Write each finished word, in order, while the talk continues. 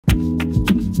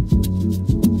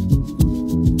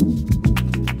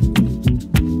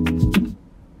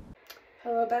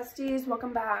besties,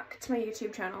 welcome back to my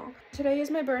YouTube channel. Today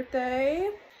is my birthday.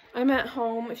 I'm at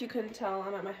home. If you couldn't tell,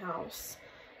 I'm at my house.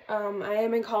 I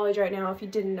am in college right now, if you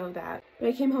didn't know that. But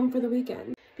I came home for the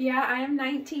weekend. But yeah, I am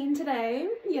 19 today,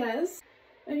 yes.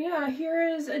 And yeah, here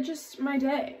is just my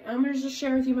day. I'm gonna just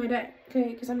share with you my day, okay?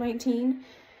 Because I'm 19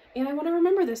 and I want to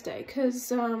remember this day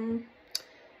because I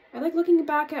like looking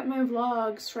back at my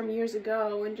vlogs from years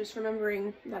ago and just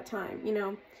remembering that time, you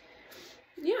know?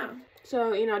 Yeah.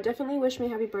 So, you know, definitely wish me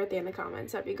happy birthday in the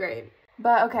comments. That'd be great.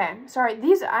 But okay, sorry,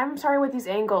 I'm sorry with these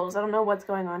angles. I don't know what's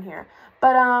going on here.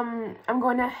 But I'm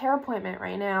going to a hair appointment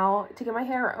right now to get my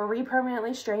hair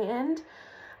re-permanently straightened.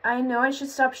 I know I should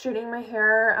stop straightening my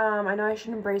hair. I know I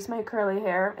should embrace my curly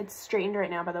hair. It's straightened right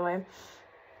now, by the way.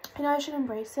 I know I should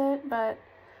embrace it, but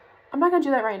I'm not gonna do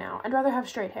that right now. I'd rather have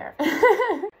straight hair.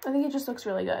 I think it just looks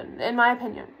really good, in my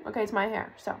opinion. Okay, it's my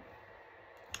hair, so.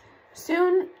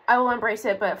 Soon, I will embrace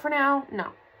it, but for now,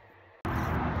 no.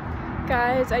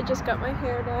 Guys, I just got my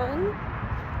hair done.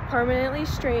 Permanently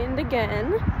straightened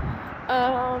again.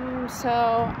 So,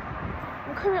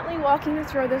 I'm currently walking to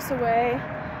throw this away.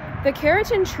 The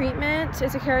keratin treatment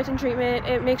is a keratin treatment.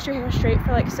 It makes your hair straight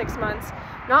for like 6 months.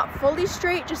 Not fully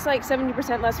straight, just like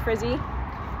 70% less frizzy.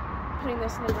 Putting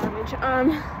this in the garbage.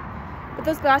 But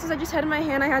those glasses I just had in my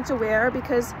hand I had to wear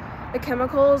because the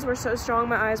chemicals were so strong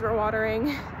my eyes were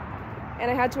watering. And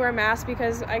I had to wear a mask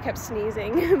because I kept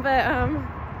sneezing. But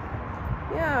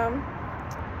yeah,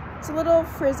 it's a little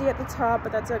frizzy at the top,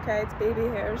 but that's okay. It's baby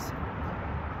hairs.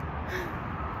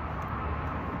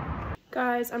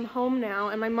 Guys, I'm home now,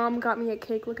 and my mom got me a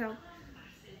cake. Look how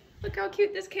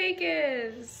cute this cake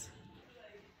is.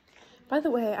 By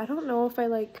the way, I don't know if I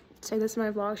like say this in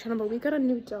my vlog channel, but we got a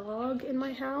new dog in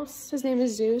my house. His name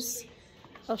is Zeus.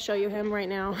 I'll show you him right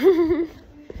now.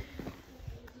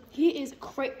 He is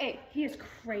he is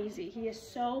crazy. He has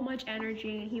so much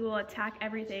energy. He will attack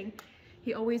everything.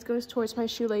 He always goes towards my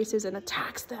shoelaces and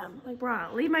attacks them. Like,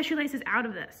 bro, leave my shoelaces out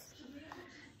of this.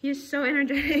 He is so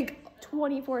energetic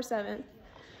 24/7.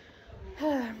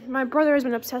 My brother has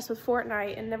been obsessed with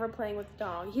Fortnite and never playing with the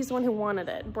dog. He's the one who wanted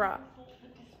it, bruh.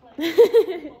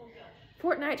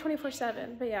 Fortnite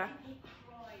 24/7, but yeah.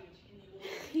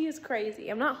 He is crazy.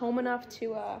 I'm not home enough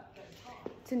to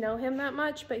know him that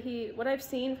much, but what I've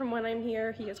seen from when I'm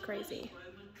here, he is crazy.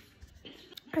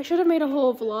 I should have made a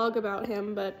whole vlog about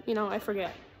him, but you know, I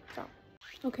forget. So,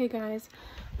 okay guys,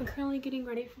 I'm currently getting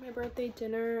ready for my birthday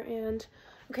dinner, and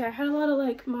okay, I had a lot of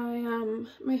like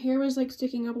my hair was like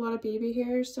sticking up, a lot of baby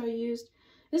hairs, so I used,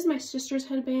 this is my sister's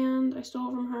headband. I stole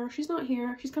it from her. She's not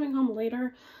here. She's coming home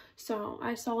later, so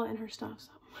I saw it in her stuff,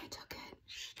 so I took it.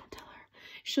 Shh, don't tell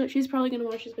her. She's probably gonna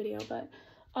watch this video, but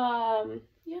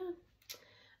yeah.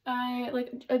 I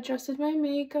like adjusted my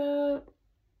makeup.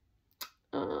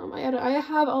 I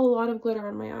have a lot of glitter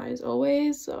on my eyes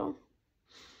always, so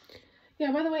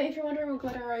yeah. By the way, if you're wondering what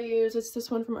glitter I use, it's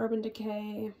this one from Urban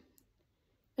Decay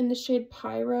in the shade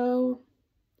Pyro.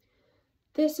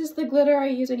 This is the glitter I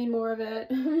use. I need more of it.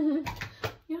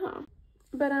 Yeah,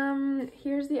 but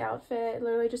here's the outfit.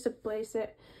 Literally just a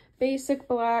basic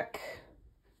black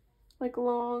like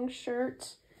long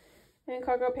shirt and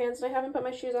cargo pants, and I haven't put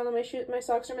my shoes on, and my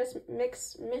socks are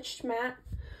mixed matte.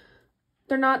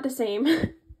 They're not the same.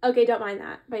 Okay, don't mind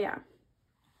that, but yeah.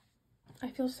 I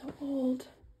feel so old.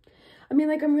 I mean,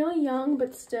 like, I'm really young,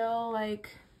 but still,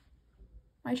 like,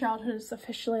 my childhood is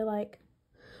officially, like,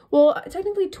 well,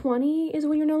 technically 20 is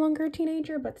when you're no longer a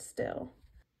teenager, but still.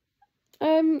 I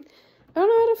don't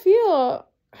know how to feel.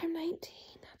 I'm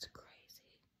 19, that's crazy.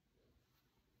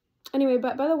 Anyway,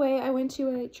 but by the way, I went to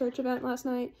a church event last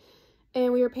night,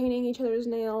 and we were painting each other's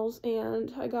nails,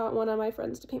 and I got one of my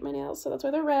friends to paint my nails, so that's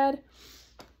why they're red.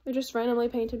 They're just randomly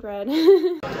painted red.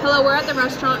 Hello, we're at the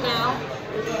restaurant now.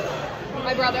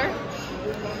 My brother.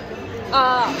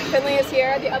 Finley is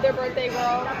here, the other birthday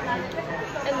girl.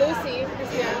 And Lucy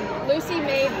is here. Lucy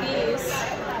made these.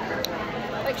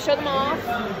 Like, show them off.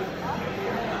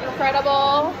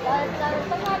 Incredible.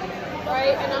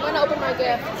 Right, and I'm gonna open my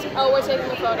gift. Oh, we're taking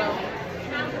a photo.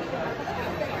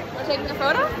 We're taking a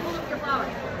photo?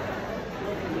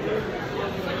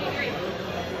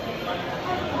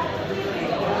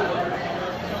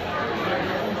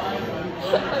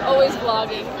 I'm always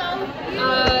vlogging.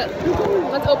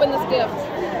 Let's open this gift.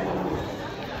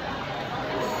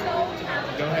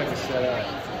 Don't have to set up.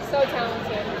 So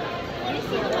talented.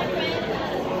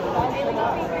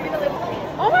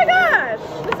 Oh my gosh!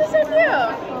 This is so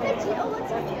cute!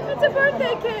 It's a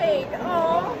birthday cake!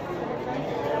 Oh.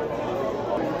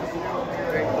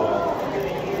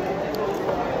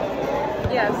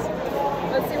 Yes.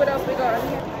 Let's see what else we got.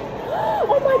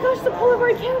 Oh my gosh, the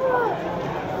Polaroid camera!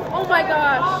 Oh my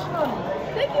gosh!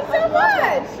 Thank you so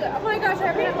much. Oh my gosh, I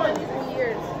haven't had one of these in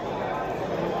years.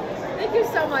 Thank you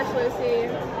so much, Lucy.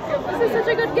 This is such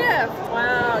a good gift.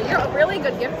 Wow, you're a really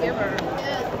good gift giver.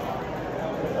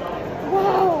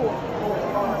 Whoa.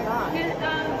 It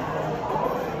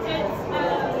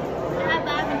had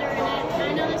lavender in it.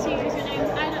 I know the secret's your names.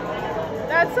 I don't know.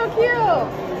 That's so cute.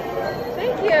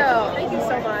 Thank you. Thank you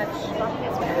so much.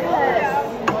 Yes.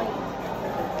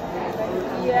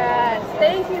 Yes.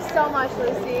 Thank you so much,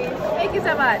 Lucy. Thank you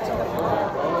so much.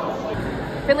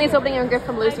 Finley's opening a gift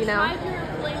from Lucy now. I tried to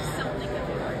replace something of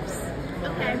yours.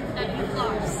 Okay. That you've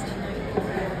lost.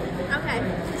 Okay.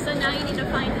 So now you need to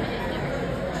find it in there.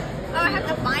 Oh, I have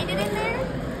to find it in there?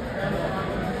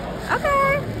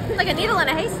 Okay. It's like a needle in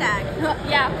a haystack.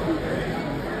 Yeah.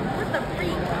 What the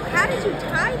freak? How did you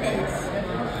tie this?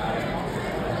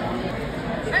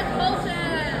 That's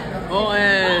bullshit.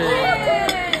 Owen!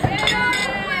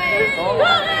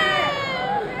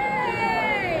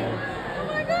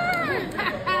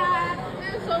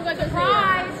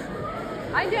 Surprise!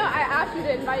 I know, I asked you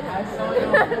to invite us.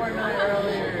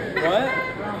 What?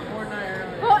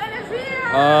 Colton is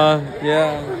here!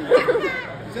 Yeah.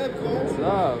 What's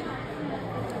up?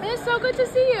 It's so good to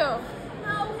see you.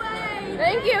 No way!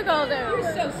 Thank you, Golden. You're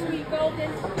so sweet, Golden.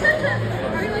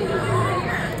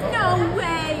 No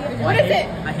way! What is it?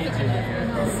 I hate you.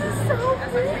 This is so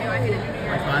pretty.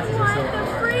 My classes are so What the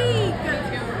hard. freak?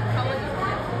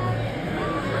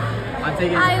 I'm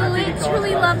taking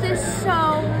Literally love this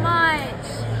so much.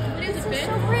 This is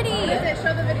so pretty.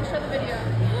 Show the video, show the video.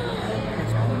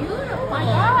 It's beautiful. Oh my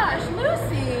gosh,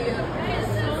 Lucy. This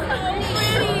is so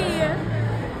pretty.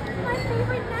 My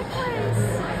favorite necklace.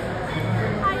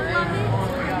 I love it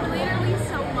literally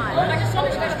so much. Oh my gosh, so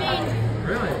much Christine.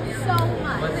 Really? So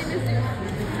much. I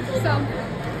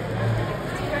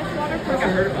think I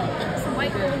heard about it. Some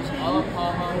white gold chain. All of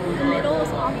Paha. The middle is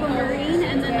aquamarine,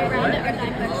 and then around it are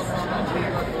diamonds.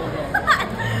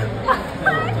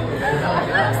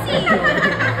 Lucy!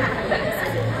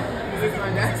 This is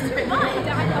fun.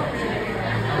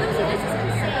 Lucy, this is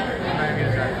insane.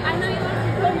 I know you lost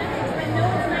your gold necklace. I know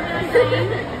it's not that thing,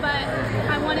 but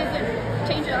I wanted to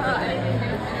change it up. Anything new in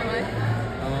your life.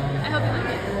 I hope you like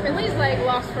it. Finley's like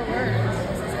lost for words.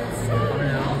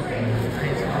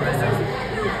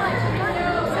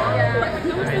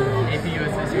 AP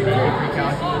US history, AP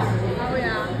calculus, Oh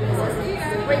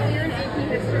yeah. Wait, you're in AP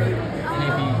history.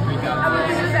 AP Greek I want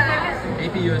to calculus. do that.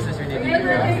 AP US history, and AP Greek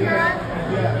calculus.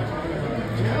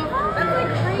 That's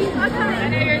like crazy. I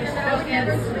know you're in the middle again.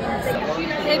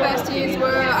 Hey besties,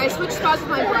 I switched spots with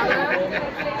my brother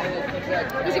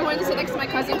because he wanted to sit next to my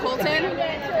cousin Colton.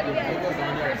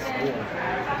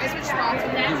 I switched spots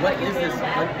with him. What is this? Is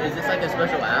this like a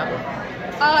special app?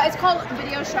 It's called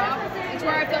Video Shop. It's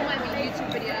where I film my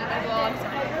YouTube videos and vlogs.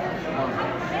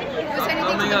 You want to say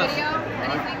anything to the video?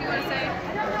 Anything you want to say?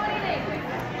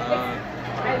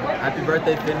 Happy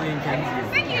birthday, Finley and Kenzie.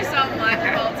 Thank you so much,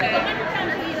 Colton.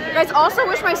 You guys also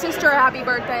wish my sister a happy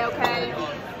birthday, okay?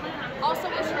 Also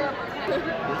wish her a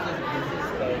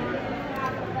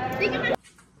birthday.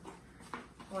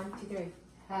 1, 2, 3.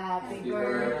 Happy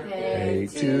birthday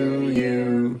to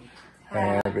you.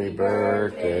 Happy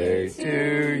birthday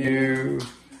to you.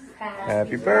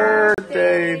 Happy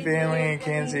birthday, Finley and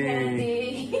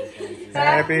Kenzie.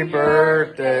 Happy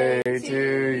birthday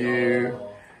to you.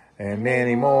 And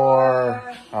many more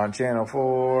on Channel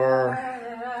 4.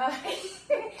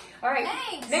 All right,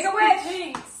 Thanks. make a wish.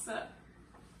 Thanks.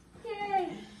 Yay.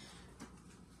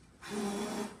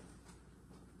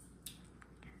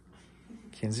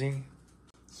 Kenzie?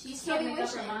 She can't make up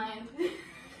her mind.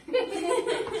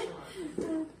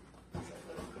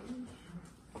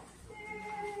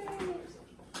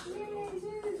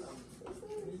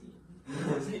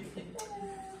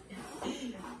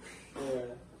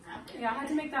 Yeah, I had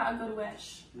to make that a good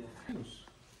wish.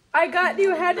 I got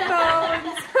new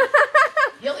headphones.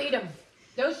 You'll eat them.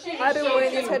 Those shit. I've been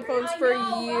wearing these headphones for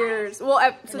years. Well,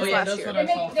 since last year.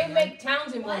 They make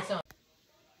towns in one song.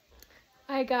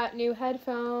 I got new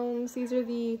headphones. These are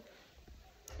the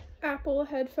Apple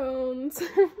headphones.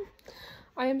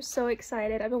 I am so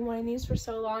excited. I've been wanting these for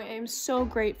so long. I am so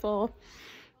grateful.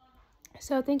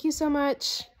 So thank you so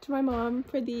much to my mom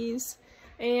for these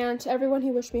and to everyone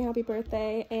who wished me happy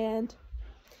birthday. And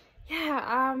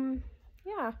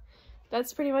yeah,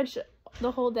 that's pretty much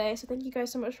the whole day. So thank you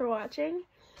guys so much for watching.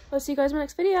 I'll see you guys in my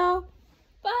next video.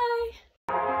 Bye.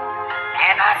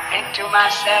 And I think to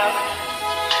myself,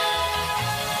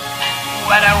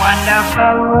 what a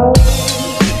wonderful world.